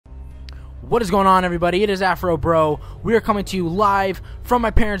What is going on, everybody? It is Afro Bro. We are coming to you live from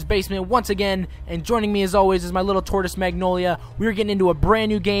my parents' basement once again, and joining me as always is my little tortoise Magnolia. We are getting into a brand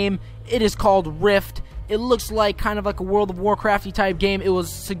new game. It is called Rift. It looks like kind of like a World of Warcrafty type game. It was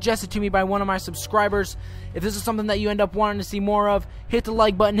suggested to me by one of my subscribers. If this is something that you end up wanting to see more of, hit the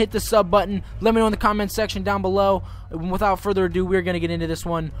like button, hit the sub button. Let me know in the comments section down below. Without further ado, we're going to get into this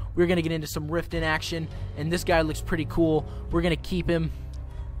one. We're going to get into some Rift in action, and this guy looks pretty cool. We're going to keep him.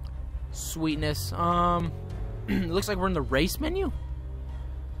 Sweetness. It looks like we're in the race menu.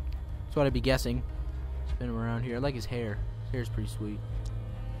 That's what I'd be guessing. Spin him around here. I like his hair. His hair's pretty sweet.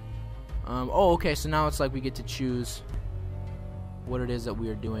 Oh, okay, so now it's like we get to choose what it is that we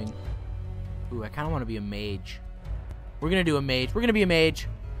are doing. Ooh, I kind of want to be a mage. We're going to do a mage. We're going to be a mage.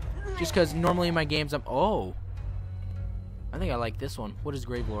 Just because normally in my games I'm... Oh. I think I like this one. What is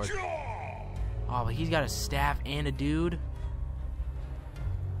Gravelord? Oh, but he's got a staff and a dude.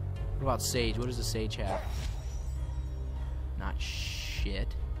 What about Sage? What does the Sage have? Not shit.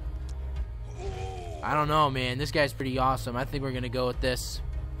 I don't know, man. This guy's pretty awesome. I think we're going to go with this.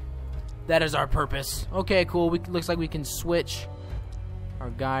 That is our purpose. Okay, cool. Looks like we can switch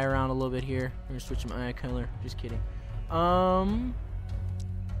our guy around a little bit here. We're going to switch my eye color. Just kidding. Oh,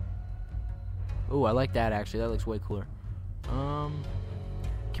 I like that, actually. That looks way cooler. Can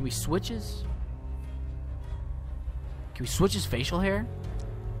we switch his... Can we switch his facial hair?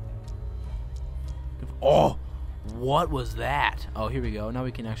 Oh, what was that? Oh, here we go. Now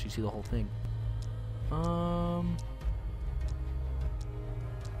we can actually see the whole thing.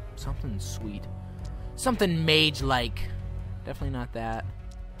 Something sweet. Something mage-like. Definitely not that.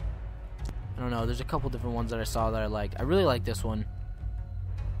 I don't know. There's a couple different ones that I saw that I liked. I really like this one.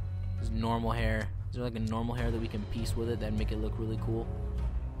 This normal hair. Is there like a normal hair that we can piece with it that'd make it look really cool?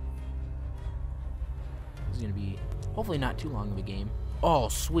 This is going to be hopefully not too long of a game. Oh,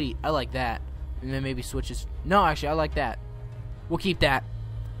 sweet. I like that. And then maybe switches. No, actually, I like that. We'll keep that.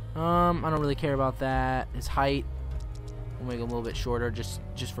 I don't really care about that. His height. We'll make it a little bit shorter just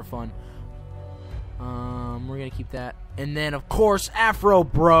for fun. We're going to keep that. And then, of course, Afro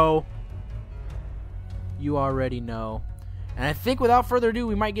Bro. You already know. And I think without further ado,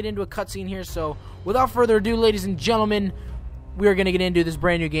 we might get into a cutscene here. So, without further ado, ladies and gentlemen, we are going to get into this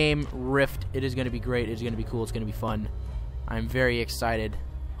brand new game, Rift. It is going to be great. It's going to be cool. It's going to be fun. I'm very excited.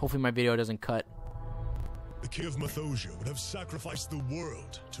 Hopefully my video doesn't cut. The king of Mythosia would have sacrificed the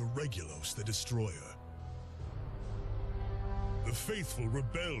world to Regulos the Destroyer. The faithful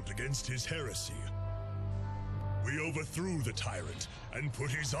rebelled against his heresy. We overthrew the tyrant and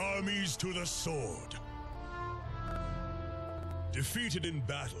put his armies to the sword. Defeated in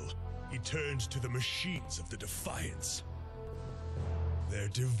battle, he turned to the machines of the Defiance. Their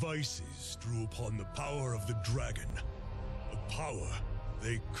devices drew upon the power of the dragon, a power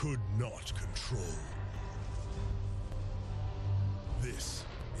they could not control. This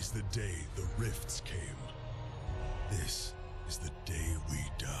is the day the rifts came. This is the day we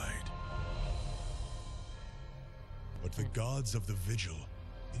died. But the gods of the Vigil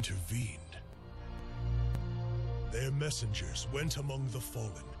intervened. Their messengers went among the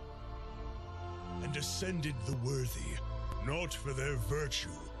fallen and ascended the worthy, not for their virtue,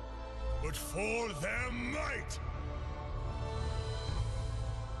 but for their might.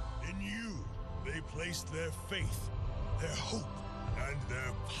 In you, they placed their faith, their hope, and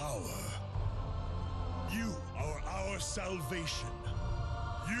their power. You are our salvation.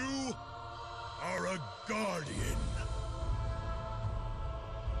 You are a guardian.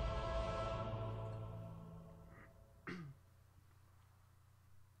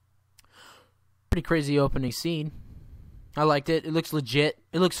 Pretty crazy opening scene. I liked it. It looks legit.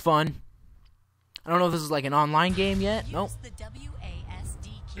 It looks fun. I don't know if this is like an online game yet. Use Nope. the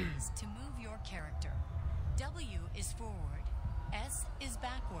WASD keys to move your character. W is forward. S is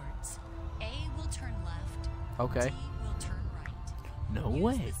backwards. A will turn left. Okay. D will turn right. No Use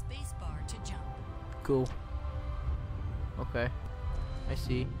way. the space bar to jump. Cool. Okay. I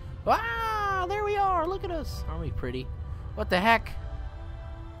see. Ah, there we are. Look at us. Aren't we pretty? What the heck?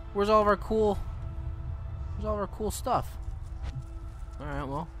 Where's all of our cool... Where's all of our cool stuff? Alright,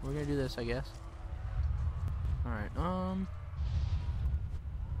 well, we're gonna do this, I guess. Alright,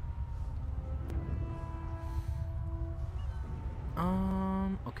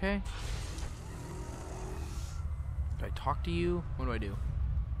 okay. Do I talk to you? What do I do?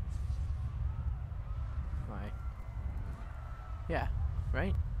 Yeah,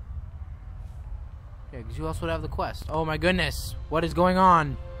 right? Yeah, because who else would have the quest? Oh my goodness! What is going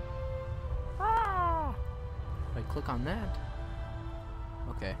on? Ah! If I click on that...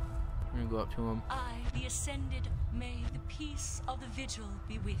 Okay. I'm gonna go up to him. I, the Ascended, may the peace of the Vigil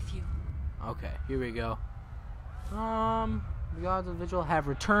be with you. Okay, here we go. The gods of the vigil have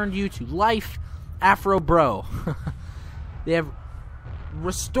returned you to life, Afro Bro. They have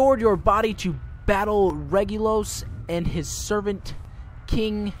restored your body to battle Regulos and his servant,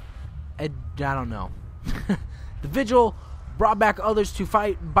 King I don't know. The vigil brought back others to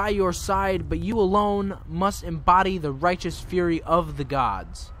fight by your side, but you alone must embody the righteous fury of the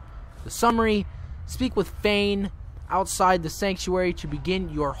gods. The summary: speak with Fane outside the sanctuary to begin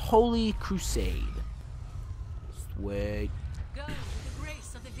your holy crusade. Sweet. Go with the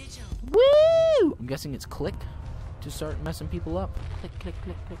grace of the vigil. Woo! I'm guessing it's click to start messing people up. Click, click,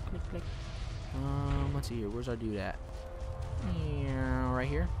 click, click, click, click. Let's see here. Where's our dude at? Right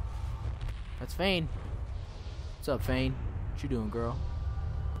here. That's Fane. What's up, Fane? What you doing, girl?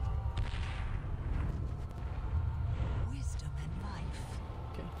 Wisdom and life.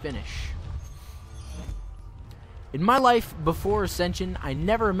 Okay, finish. In my life before Ascension, I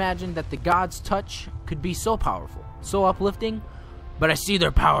never imagined that the gods' touch could be so powerful, so uplifting, but I see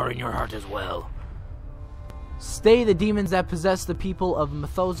their power in your heart as well. Stay the demons that possess the people of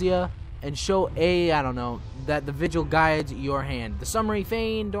Mythosia, and show I don't know, that the vigil guides your hand. The summary: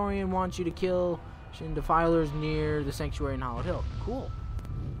 Fane, Dorian wants you to kill Shin defilers near the sanctuary in Hollow Hill. Cool.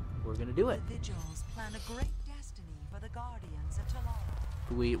 We're gonna do it. The vigils plan a great destiny for the guardians of Talara.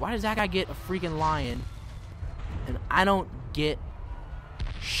 Sweet. Why does that guy get a freaking lion and I don't get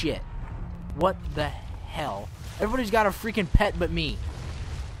shit? What the hell? Everybody's got a freaking pet but me.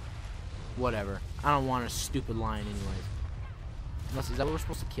 Whatever. I don't want a stupid lion anyways. Unless, is that what we're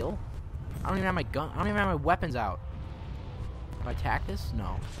supposed to kill? I don't even have my gun. I don't even have my weapons out. If I attack this?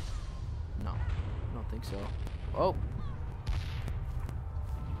 No. No. I don't think so. Oh.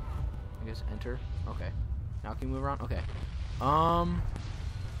 I guess enter. Okay. Now can we move around? Okay. I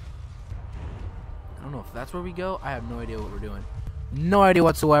don't know if that's where we go. I have no idea what we're doing. No idea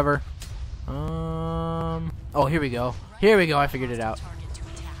whatsoever. Oh, here we go. Here we go. I figured it out. Target to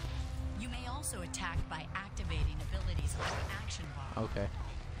attack. You may also attack by activating abilities on the action bar. Okay.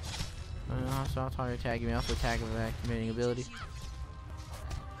 So I'll target attack. You may also attack with activating ability.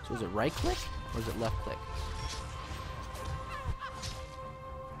 So is it right click or is it left click?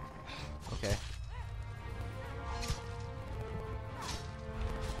 Okay.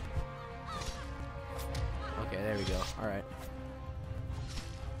 Okay, there we go. Alright.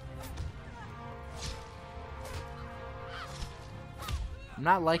 I'm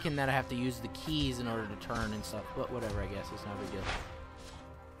not liking that I have to use the keys in order to turn and stuff, but whatever, I guess. It's not a big deal.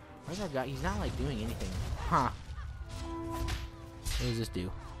 Where's our guy? He's not, like, doing anything. Huh. What does this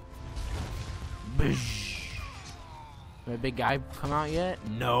do? Bish. Did my big guy come out yet?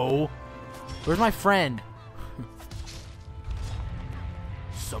 No. Where's my friend?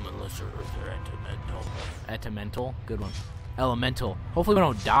 Summon lesser earth or elemental. Good one. Elemental. Hopefully we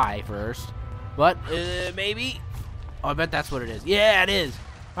don't die first. But, maybe. Oh, I bet that's what it is. Yeah, it is.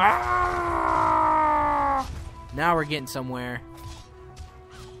 Ah! Now we're getting somewhere.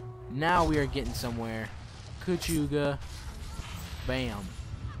 Now we are getting somewhere. Kuchuga. Bam.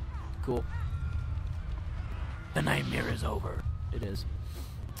 Cool. The nightmare is over. It is.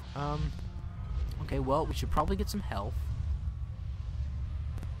 Okay, well, we should probably get some health.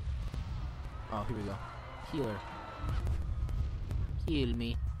 Oh, here we go. Healer. Heal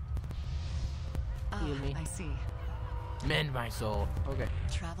me. Heal me. I see. Mend my soul. Okay.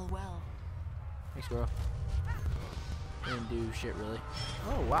 Travel well. Thanks, bro. Didn't do shit, really.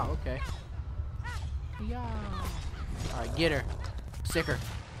 Oh, wow, okay. Yeah. Alright, get her. Sicker.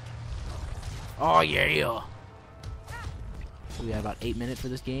 Oh, yeah. We got about 8 minutes for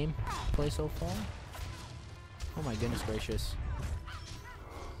this game to play so far. Oh, my goodness gracious.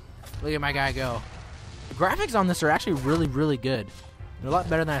 Look at my guy go. The graphics on this are actually really, really good. They're a lot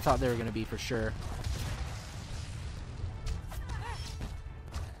better than I thought they were going to be, for sure.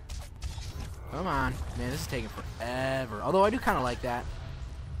 Come on. Man, this is taking forever. Although I do kind of like that.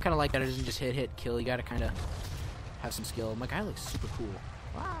 Kind of like that it doesn't just hit, kill. You got to kind of have some skill. My guy looks super cool.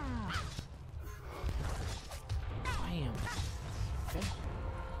 Wow. Bam. Okay.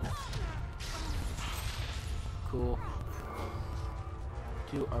 Cool.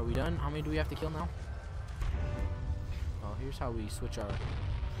 Are we done? How many do we have to kill now? Oh, here's how we switch our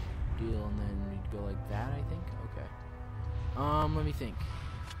deal, and then we go like that, I think. Okay. Let me think.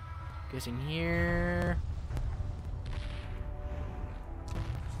 Guessing here.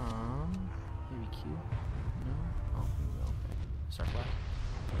 Maybe Q. No. Oh, here we go. Okay. Start left.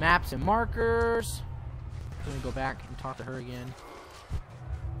 Maps and markers. I'm gonna go back and talk to her again.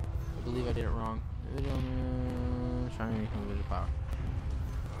 I believe I did it wrong. Shining visual power.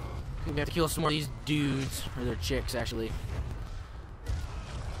 We have to kill some more of these dudes, or their chicks, actually.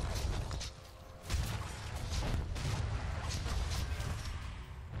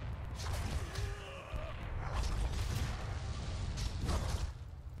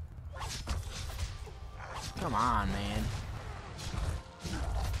 Come on, man.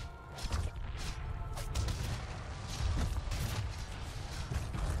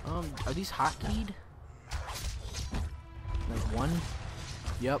 Are these hotkeyed? Like one?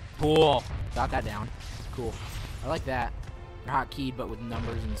 Yep. Cool. Got that down. Cool. I like that. They're hotkeyed, but with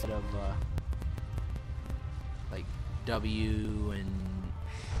numbers instead of like W and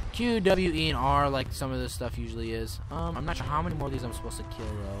Q, W, E, and R, like some of this stuff usually is. I'm not sure how many more of these I'm supposed to kill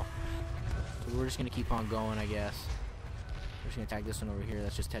though. So we're just gonna keep on going, I guess. We're just gonna attack this one over here.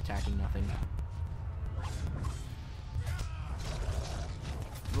 That's just attacking nothing.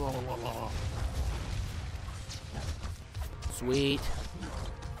 Sweet.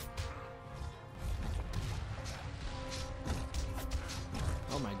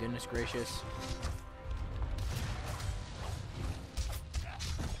 Oh my goodness gracious.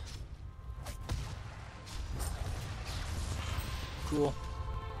 Cool.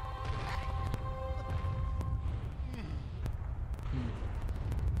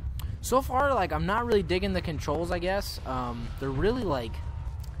 So far, like, I'm not really digging the controls, I guess. They're really, like,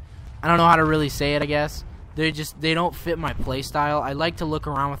 I don't know how to really say it, I guess. They don't fit my play style. I like to look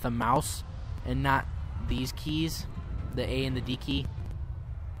around with the mouse and not these keys, the A and the D key.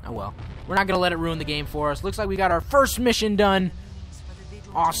 Oh well. We're not going to let it ruin the game for us. Looks like we got our first mission done.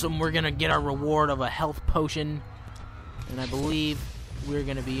 Awesome. We're going to get our reward of a health potion. And I believe we're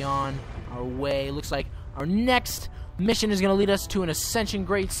going to be on our way. Looks like our next mission is going to lead us to an Ascension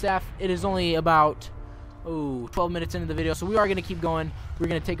Great Staff. It is only about 12 minutes into the video, so we are going to keep going. We're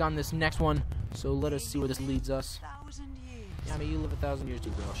going to take on this next one, so let us see where this leads us. Yeah, I mean, you live 1,000 years too,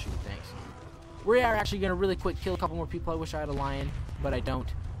 girl. Shoot, thanks. We are actually going to really quick kill a couple more people. I wish I had a lion, but I don't.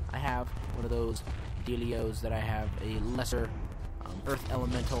 I have one of those dealios that I have a lesser earth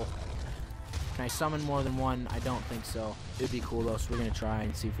elemental. Can I summon more than one? I don't think so. It would be cool, though, so we're going to try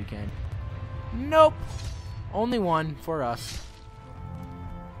and see if we can. Nope. Only one for us.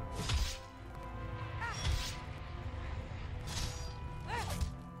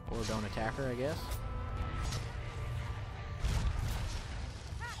 Or don't attack her, I guess.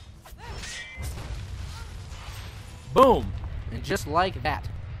 Boom! And just like that,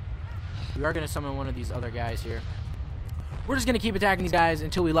 we are going to summon one of these other guys here. We're just going to keep attacking these guys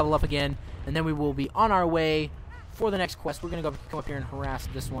until we level up again, and then we will be on our way for the next quest. We're going to come up here and harass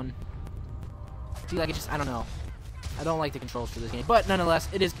this one. See, like, I don't know. I don't like the controls for this game, but nonetheless,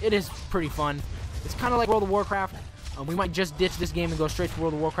 it is pretty fun. It's kind of like World of Warcraft. We might just ditch this game and go straight to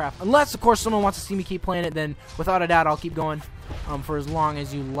World of Warcraft. Unless, of course, someone wants to see me keep playing it, then without a doubt, I'll keep going for as long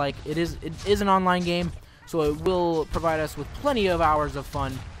as you like. It is an online game, so it will provide us with plenty of hours of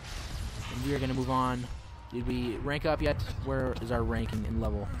fun. And we are going to move on. Did we rank up yet? Where is our ranking in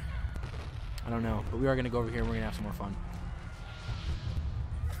level? I don't know, but we are going to go over here and we're going to have some more fun.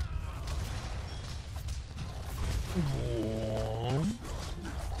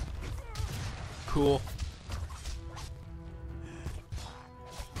 Cool.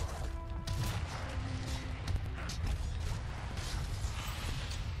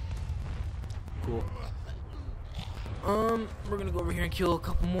 Cool. We're gonna go over here and kill a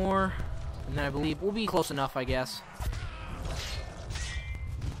couple more, and then I believe we'll be close enough, I guess.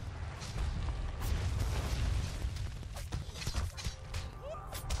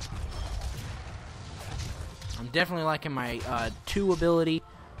 I'm definitely liking my 2 ability.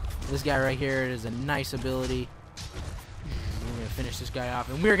 This guy right here is a nice ability. We're gonna finish this guy off,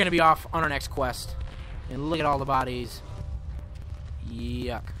 and we're gonna be off on our next quest. And look at all the bodies.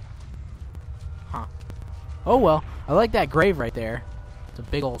 Yuck. Huh. Oh well, I like that grave right there. It's a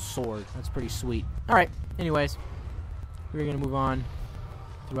big old sword. That's pretty sweet. Alright, anyways. We're gonna move on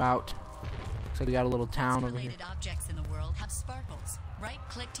throughout. Looks like we got a little town over here. Objects in the world have sparkles.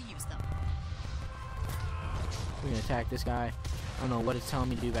 Right-click to use them. We're gonna attack this guy. I don't know what it's telling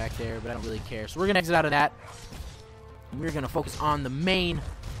me to do back there, but I don't really care. So we're gonna exit out of that. And we're gonna focus on the main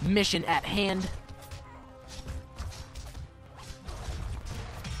mission at hand.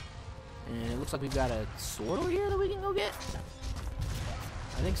 And it looks like we've got a sword over here that we can go get.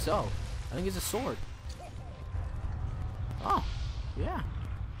 I think so. I think it's a sword. Oh, yeah.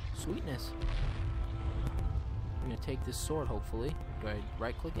 Sweetness. We're gonna take this sword, hopefully. Do I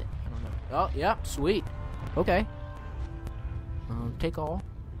right-click it? I don't know. Oh, yeah, sweet. Okay. Take all.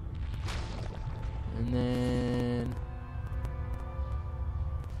 And then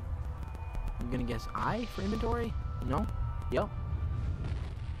I'm gonna guess I for inventory? No? Yep.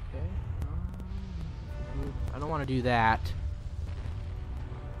 Okay. I don't want to do that.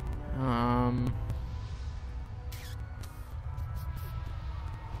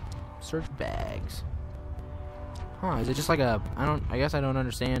 Search bags. Huh, is it just like a I guess I don't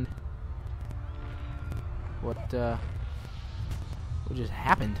understand what just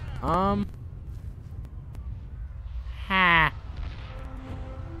happened? Ha.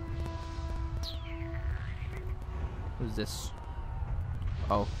 What is this?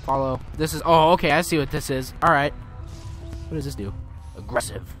 Oh, follow. This is. Oh, okay. I see what this is. All right. What does this do?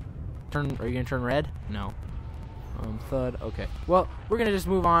 Aggressive. Turn. Are you gonna turn red? No. Thud. Okay. Well, we're gonna just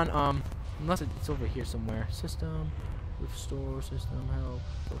move on. Unless it's over here somewhere. System. Restore. System. Help.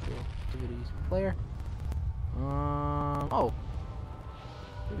 Social activities. Player. Oh.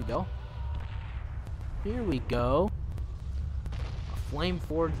 Here we go. Here we go. A flame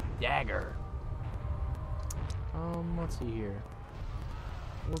forged dagger. Let's see here.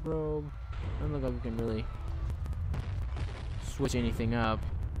 Wardrobe. Doesn't look like we can really switch anything up.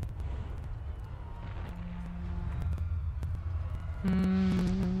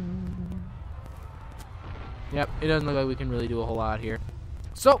 Yep, it doesn't look like we can really do a whole lot here.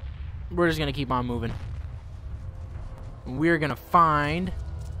 So, we're just gonna keep on moving. We're gonna find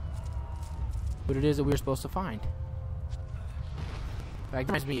what it is that we're supposed to find. That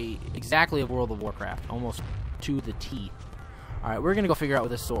reminds me exactly of World of Warcraft, almost to the T. Alright, we're gonna go figure out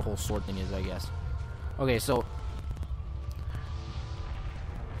what this whole sword thing is, I guess. Okay, so...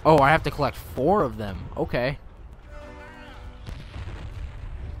 Oh, I have to collect 4 of them. Okay.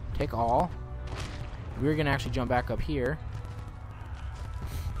 Take all. We're gonna actually jump back up here.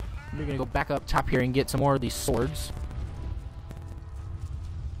 We're gonna go back up top here and get some more of these swords.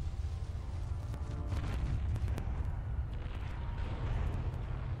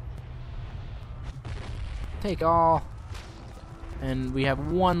 Take all. And we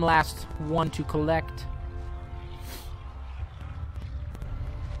have one last one to collect.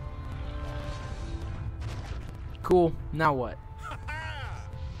 Cool. Now what?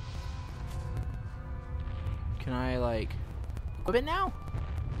 Can I, like, equip it now?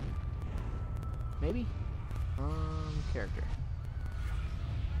 Maybe? Character.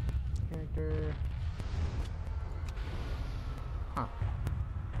 Character. Huh.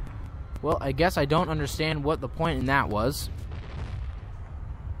 Well, I guess I don't understand what the point in that was.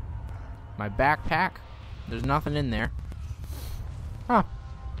 My backpack? There's nothing in there. Huh.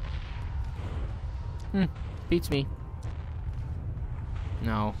 Beats me.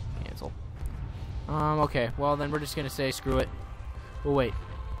 No. Cancel. Okay. Well, then we're just gonna say screw it. Oh, wait.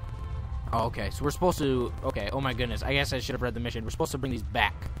 Oh, okay. So we're supposed to... Okay. Oh, my goodness. I guess I should have read the mission. We're supposed to bring these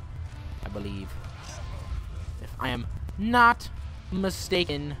back, I believe. If I am not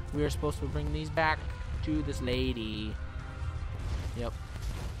mistaken, we are supposed to bring these back to this lady. Yep.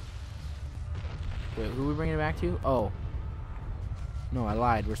 Wait, who are we bringing it back to? Oh. No, I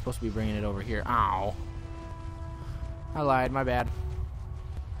lied. We're supposed to be bringing it over here. Ow. I lied. My bad.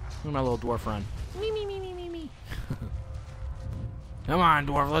 Look at my little dwarf run. Me, me, me, me, me, me. Come on,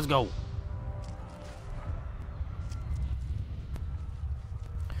 dwarf. Let's go.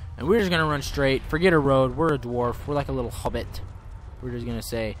 And we're just going to run straight. Forget a road. We're a dwarf. We're like a little hobbit. We're just going to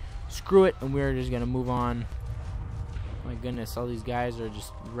say, screw it, and we're just going to move on. My goodness, all these guys are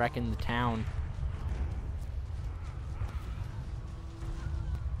just wrecking the town.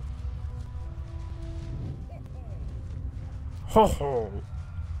 Ho ho.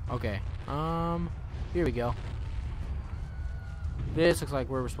 Okay. Here we go. This looks like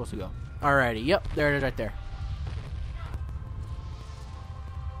where we're supposed to go. Alrighty. Yep. There it is, right there.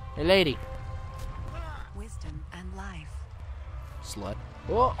 Hey, lady. Wisdom and life. Slut.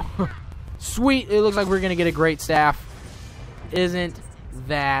 Oh. Sweet. It looks like we're gonna get a great staff. Isn't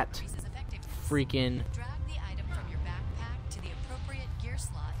that freaking? Drag the item from your backpack to the appropriate gear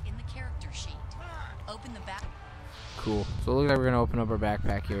slot in the character sheet. Open the back. Cool. So it looks like we're gonna open up our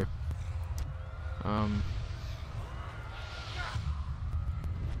backpack here.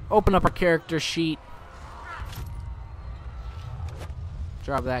 Open up our character sheet.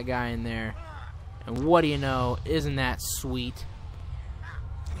 Drop that guy in there. And what do you know? Isn't that sweet?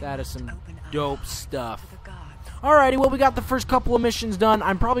 That is some dope stuff. Alrighty, well, we got the first couple of missions done.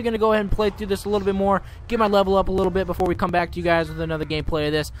 I'm probably going to go ahead and play through this a little bit more, get my level up a little bit before we come back to you guys with another gameplay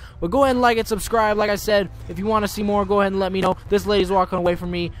of this. But go ahead and like and subscribe. Like I said, if you want to see more, go ahead and let me know. This lady's walking away from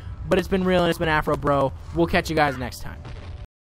me, but it's been real and it's been Afro Bro. We'll catch you guys next time.